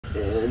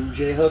And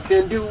J-Hook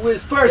can do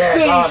his first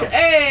Yeah, fish.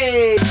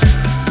 Hey!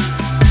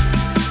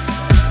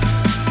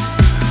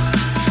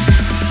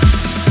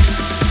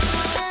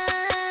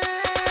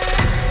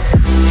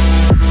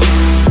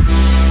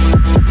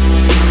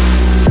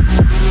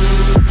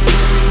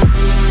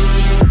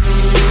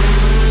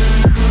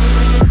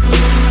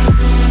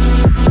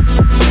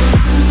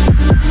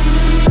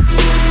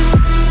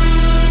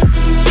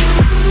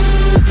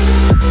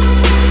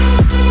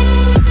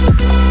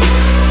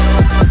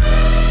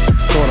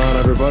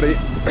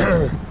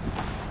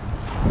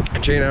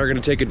 Jay and I are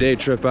going to take a day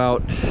trip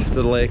out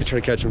to the lake and try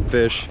to catch some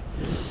fish.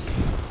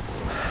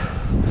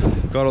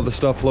 Got all the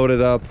stuff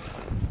loaded up.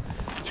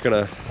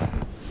 We're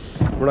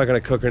not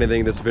gonna cook anything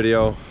in this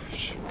video.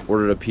 Just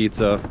ordered a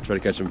pizza, try to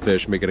catch some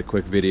fish, make it a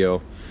quick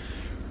video.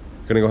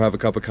 Gonna go have a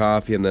cup of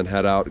coffee and then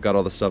head out. Got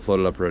all the stuff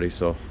loaded up ready,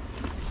 so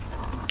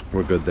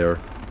we're good there.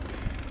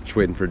 Just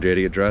waiting for Jay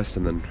to get dressed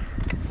and then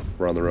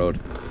we're on the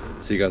road.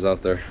 See you guys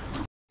out there.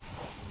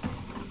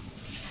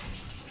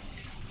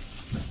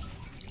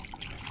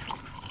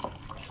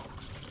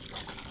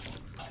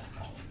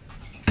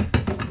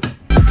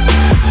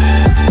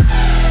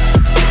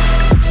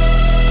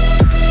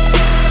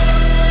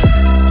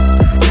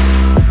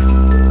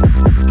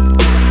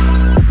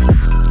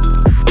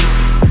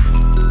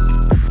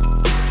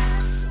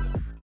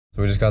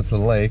 We just got to the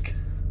lake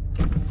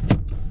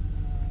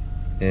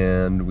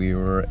and we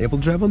were able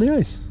to drive on the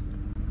ice.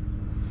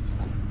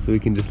 So we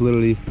can just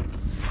literally,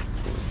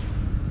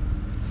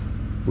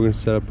 we're gonna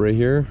set up right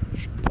here,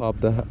 just pop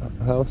the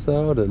house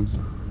out and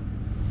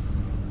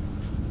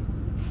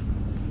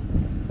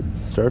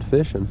start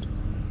fishing.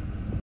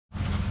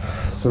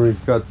 So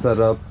we've got set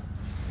up,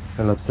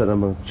 ended up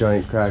setting up a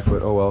giant crack,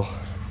 but oh well.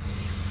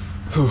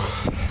 Whew.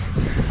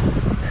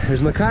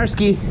 There's my car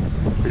ski.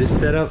 We're just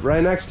set up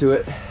right next to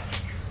it.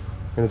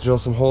 Gonna drill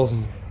some holes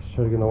and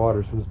try to get in the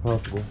water as soon as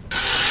possible.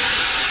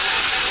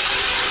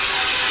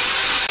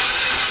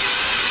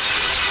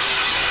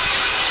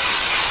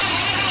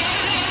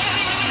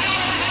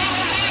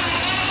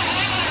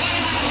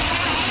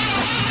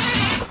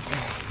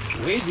 It's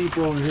way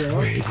deeper over here, huh?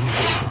 Way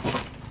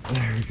deeper.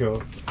 There we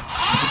go.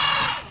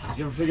 Did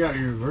you ever figure out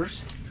your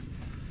reverse?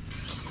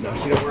 No,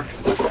 she don't work.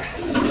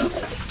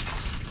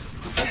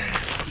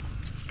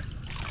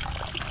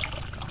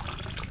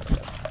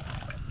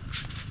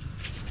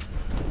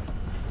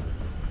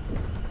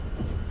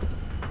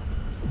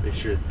 Make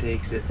sure it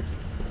takes it.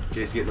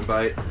 Jay's getting a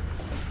bite.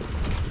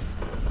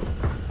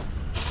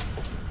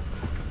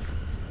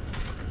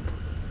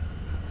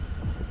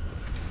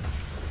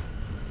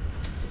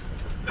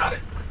 Got it.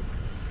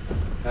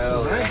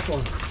 Hell Nice yeah.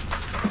 one.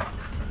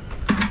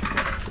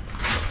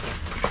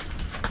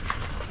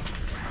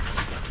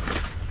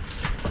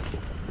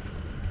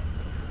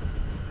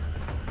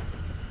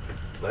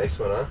 Nice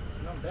one, huh?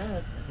 Not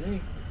bad, I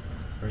think.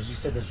 Or as you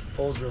said, this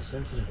pole's real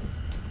sensitive.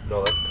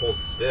 No, that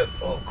pole's stiff.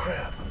 Oh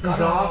crap. He's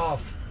Cut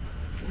off.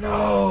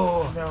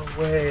 No! No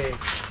way.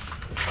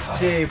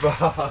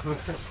 J-Bob.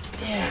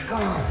 Damn,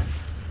 gone.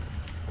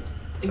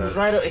 It was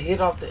right up, it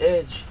hit off the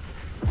edge.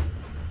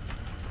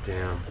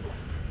 Damn.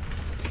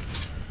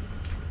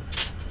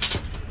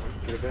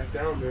 Get it back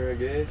down there, I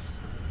guess.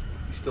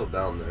 He's still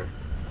down there.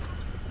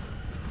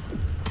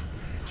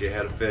 Jay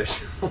had a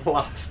fish.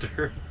 Lost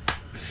her.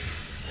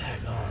 Yeah,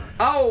 gone.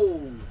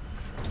 Oh!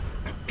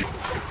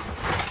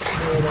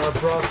 And I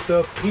brought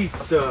the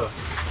pizza.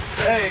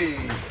 Hey!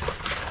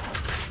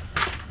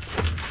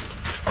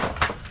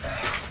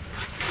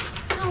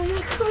 Oh,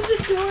 look, close the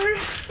door.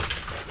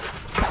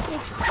 So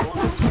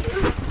cold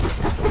here.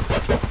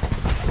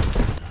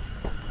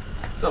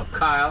 What's up,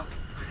 Kyle?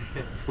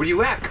 Where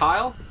you at,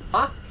 Kyle?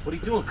 Huh? What are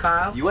you doing,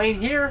 Kyle? You ain't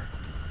here?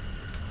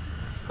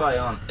 Probably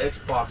on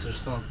Xbox or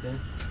something.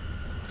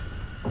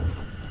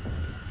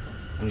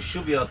 And you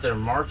should be out there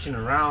marching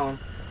around.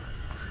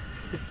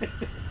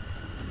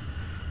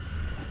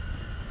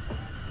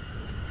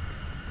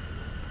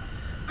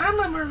 I'm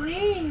a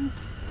Marine.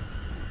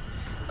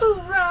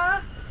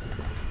 Hoorah!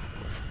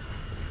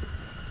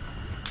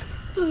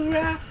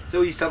 Hoorah!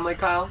 So you sound like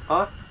Kyle,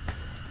 huh?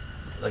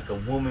 Like a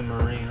woman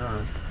Marine,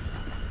 huh?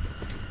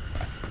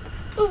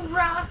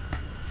 Hoorah!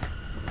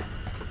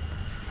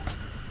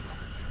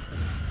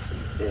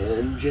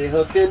 And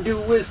J-Hook can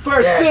do his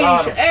first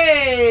Yeah, fish.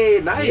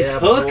 Hey, nice Yeah,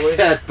 hook boy.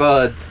 set,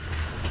 bud.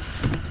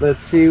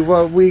 Let's see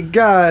what we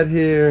got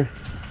here.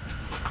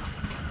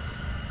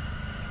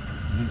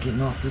 You ain't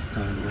getting off this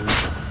time, boy.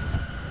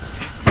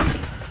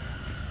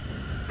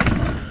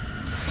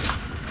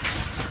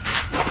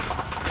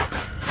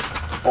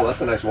 Oh,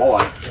 that's a nice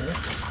walleye.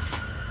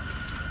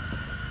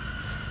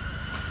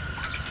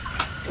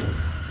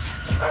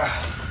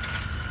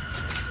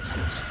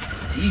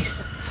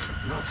 Decent.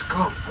 Let's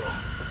go, bro.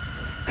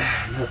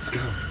 Let's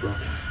go, bro.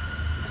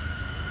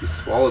 You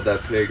swallowed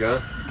that pig, huh?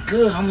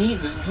 Good, I'm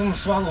eating it. I'm gonna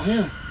swallow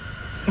him.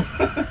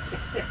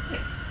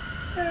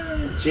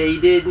 Jay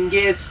didn't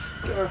get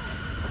scared.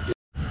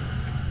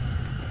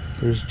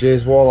 There's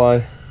Jay's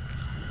walleye.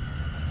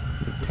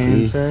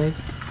 Tan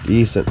size?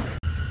 Decent.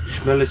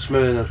 Smell it,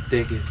 not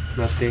take it.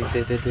 Not take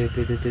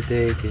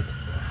it.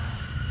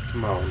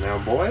 Come on now,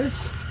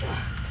 boys.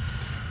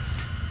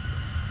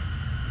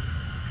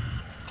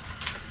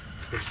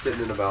 We're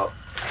sitting in about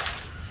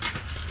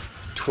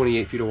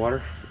 28 feet of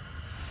water.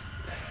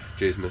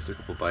 Jay's missed a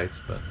couple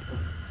bites, but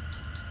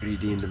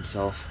redeemed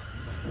himself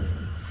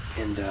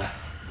and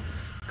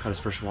caught his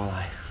first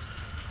walleye.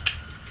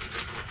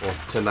 Well,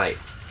 tonight,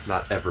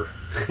 not ever.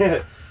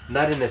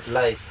 Not in his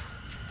life.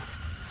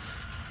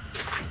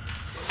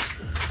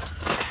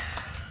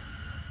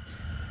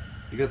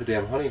 You got the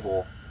damn honey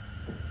hole.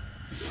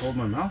 Just hold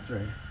my mouth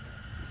right.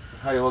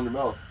 How you hold your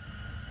mouth?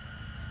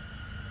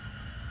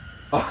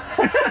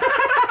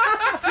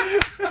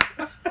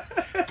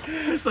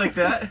 Just like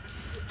that.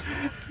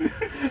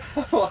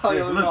 Well, how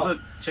you Look, hold your mouth? look,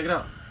 check it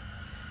out.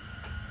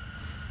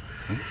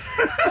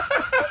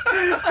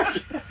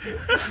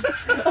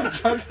 I'm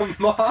trying to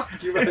mock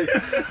you, but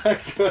I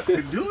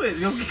couldn't. Do it.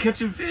 You'll be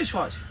catching fish.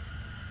 Watch.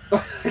 I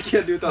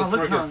can't do it without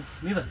smirking. No,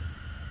 neither.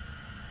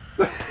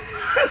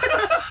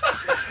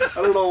 I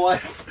don't know why.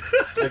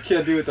 I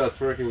can't do it without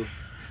smirking.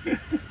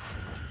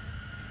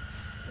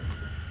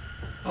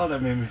 Oh,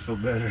 that made me feel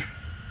better.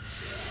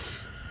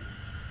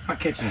 I'm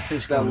catching a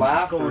fish. That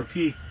laugh Go or- and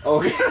pee.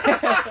 Okay.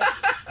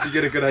 Did you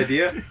get a good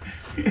idea?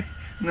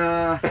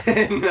 Nah.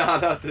 Nah,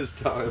 not this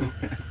time.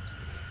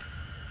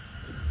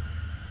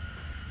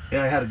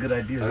 Yeah, I had a good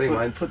idea. I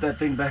think Put that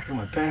thing back in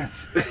my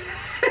pants.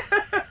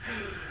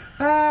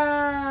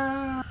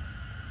 Ah.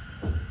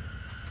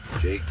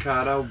 Jake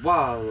caught a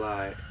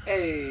walleye.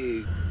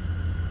 Hey.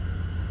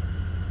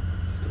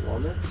 Still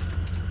on there?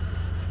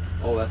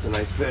 Oh, that's a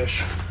nice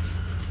fish.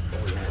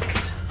 Oh, yeah.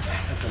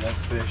 That's a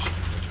nice fish.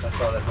 I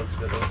saw that hook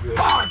set. That was good.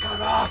 Oh, I got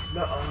off.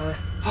 Nuh-uh.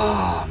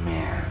 Oh,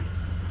 man.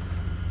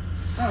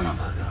 Son of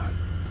a gun.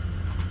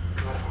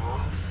 Got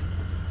off.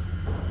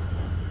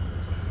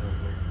 What's going on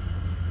there?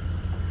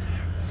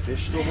 The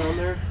fish still down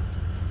there?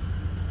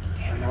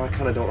 Damn, now I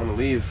kind of don't want to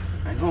leave.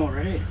 I know,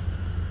 right?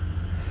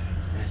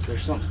 Yes,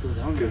 there's something still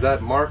down there. Because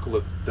that mark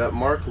looked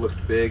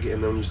big,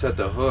 and then when you set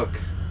the hook,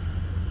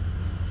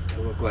 it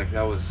looked like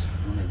that was.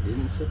 When I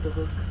didn't set the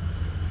hook?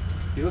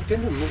 You looked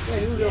into him. Yeah,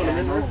 you were doing I him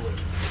in know. there.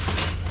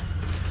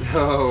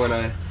 No,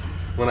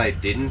 when I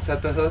didn't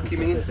set the hook, you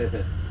mean?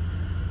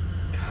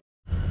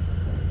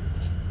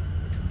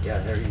 Yeah,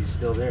 there he's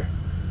still there.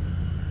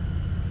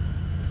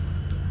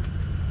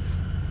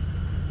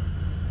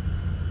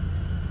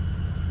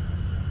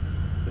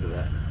 Look at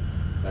that.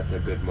 That's a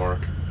good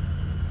mark.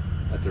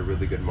 That's a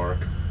really good mark.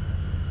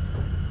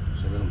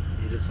 Should I let him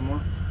eat it some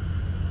more?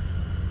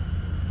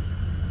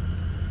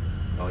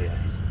 Oh yeah,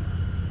 he's.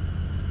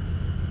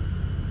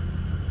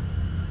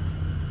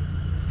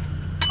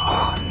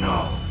 Oh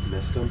no!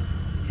 Missed him.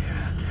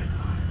 Yeah, damn.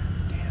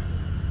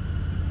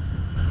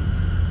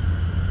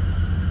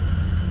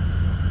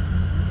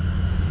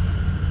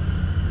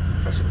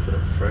 I should put a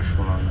fresh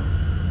one on them.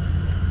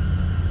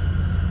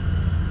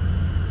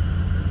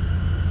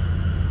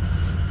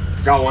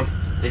 Got one.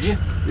 Did you?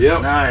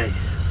 Yep.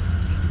 Nice.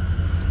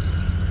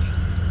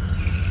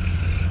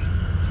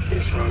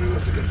 He's running.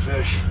 That's a good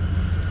fish.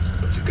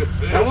 That's a good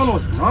fish. That one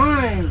was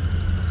mine.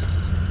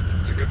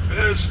 That's a good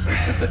fish.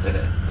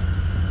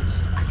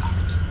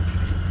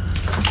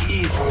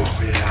 Jeez.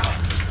 Oh yeah.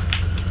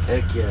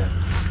 Heck yeah.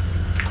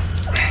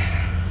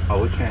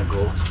 Oh, we can't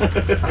go.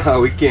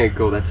 Oh, we can't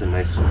go. That's a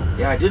nice one.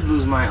 Yeah, I did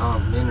lose my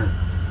minnow.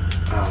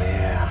 Oh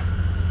yeah.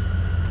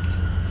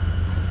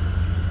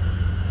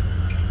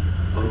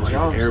 Oh, Good his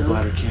job, air son.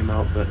 bladder came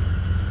out, but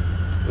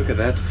look at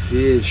that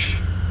fish.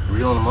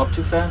 Reeling them up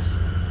too fast?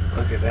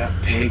 Look at that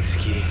pig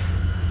ski.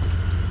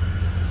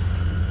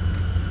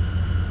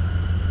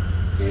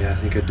 Yeah, I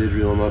think I did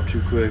reel him up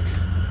too quick.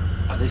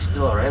 Are they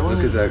still alright?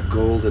 Look at that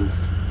goldenness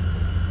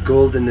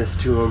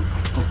to him.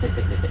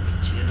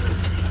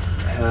 Jesus.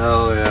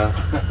 Hell yeah.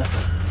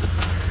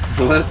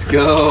 Let's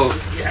go.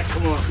 Yeah,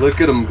 come on.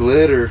 Look at him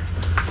glitter.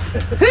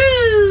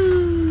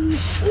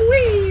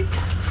 Sweet.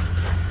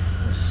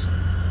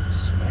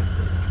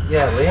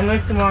 Yeah, lay him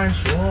next to mine.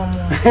 Show him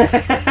one.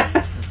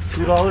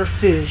 $2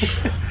 fish.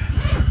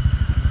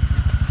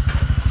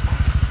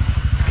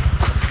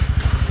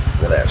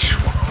 Look at that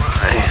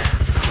walleye.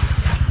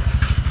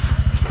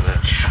 Look at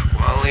that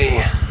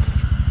walleye.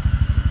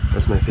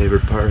 That's my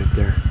favorite part right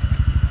there.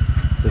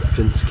 The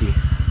Finsky.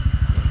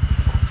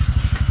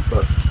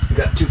 But we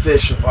got 2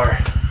 fish so far.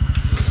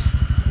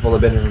 I've only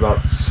been here for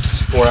about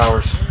 4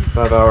 hours,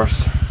 5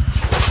 hours.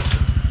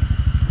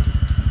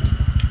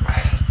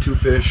 2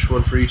 fish,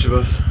 1 for each of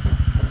us.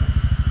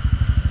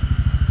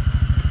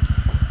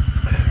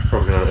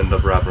 Probably gonna end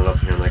up wrapping it up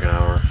here in like an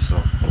hour,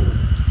 so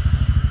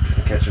trying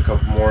to catch a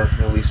couple more,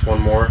 at least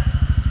 1 more,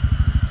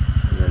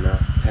 and then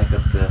pack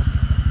up the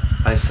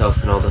ice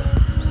house and all the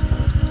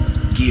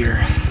gear.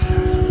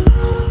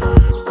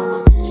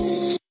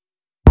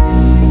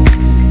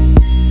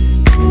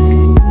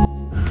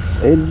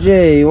 Hey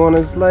Jay, you want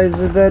a slice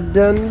of that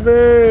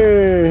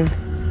Denver?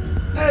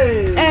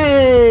 Hey!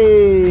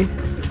 Hey!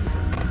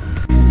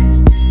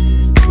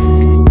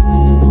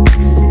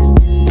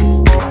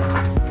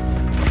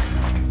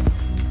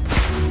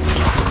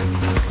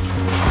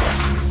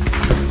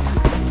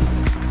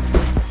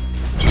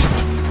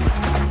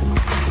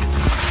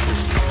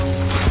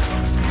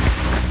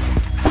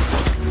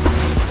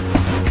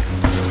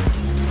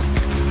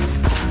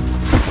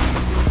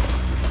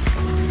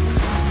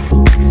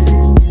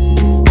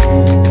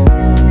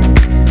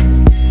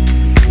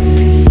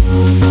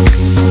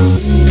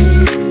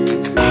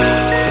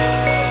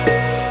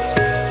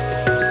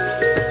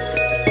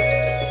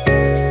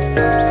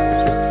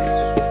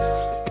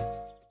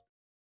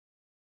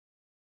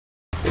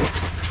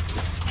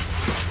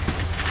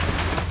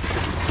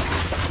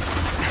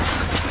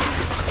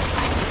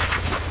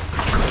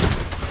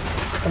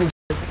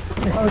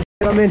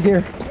 I'm in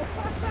here.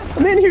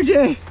 I'm in here,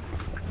 Jay.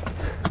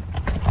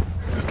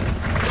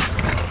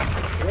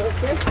 You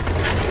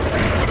okay?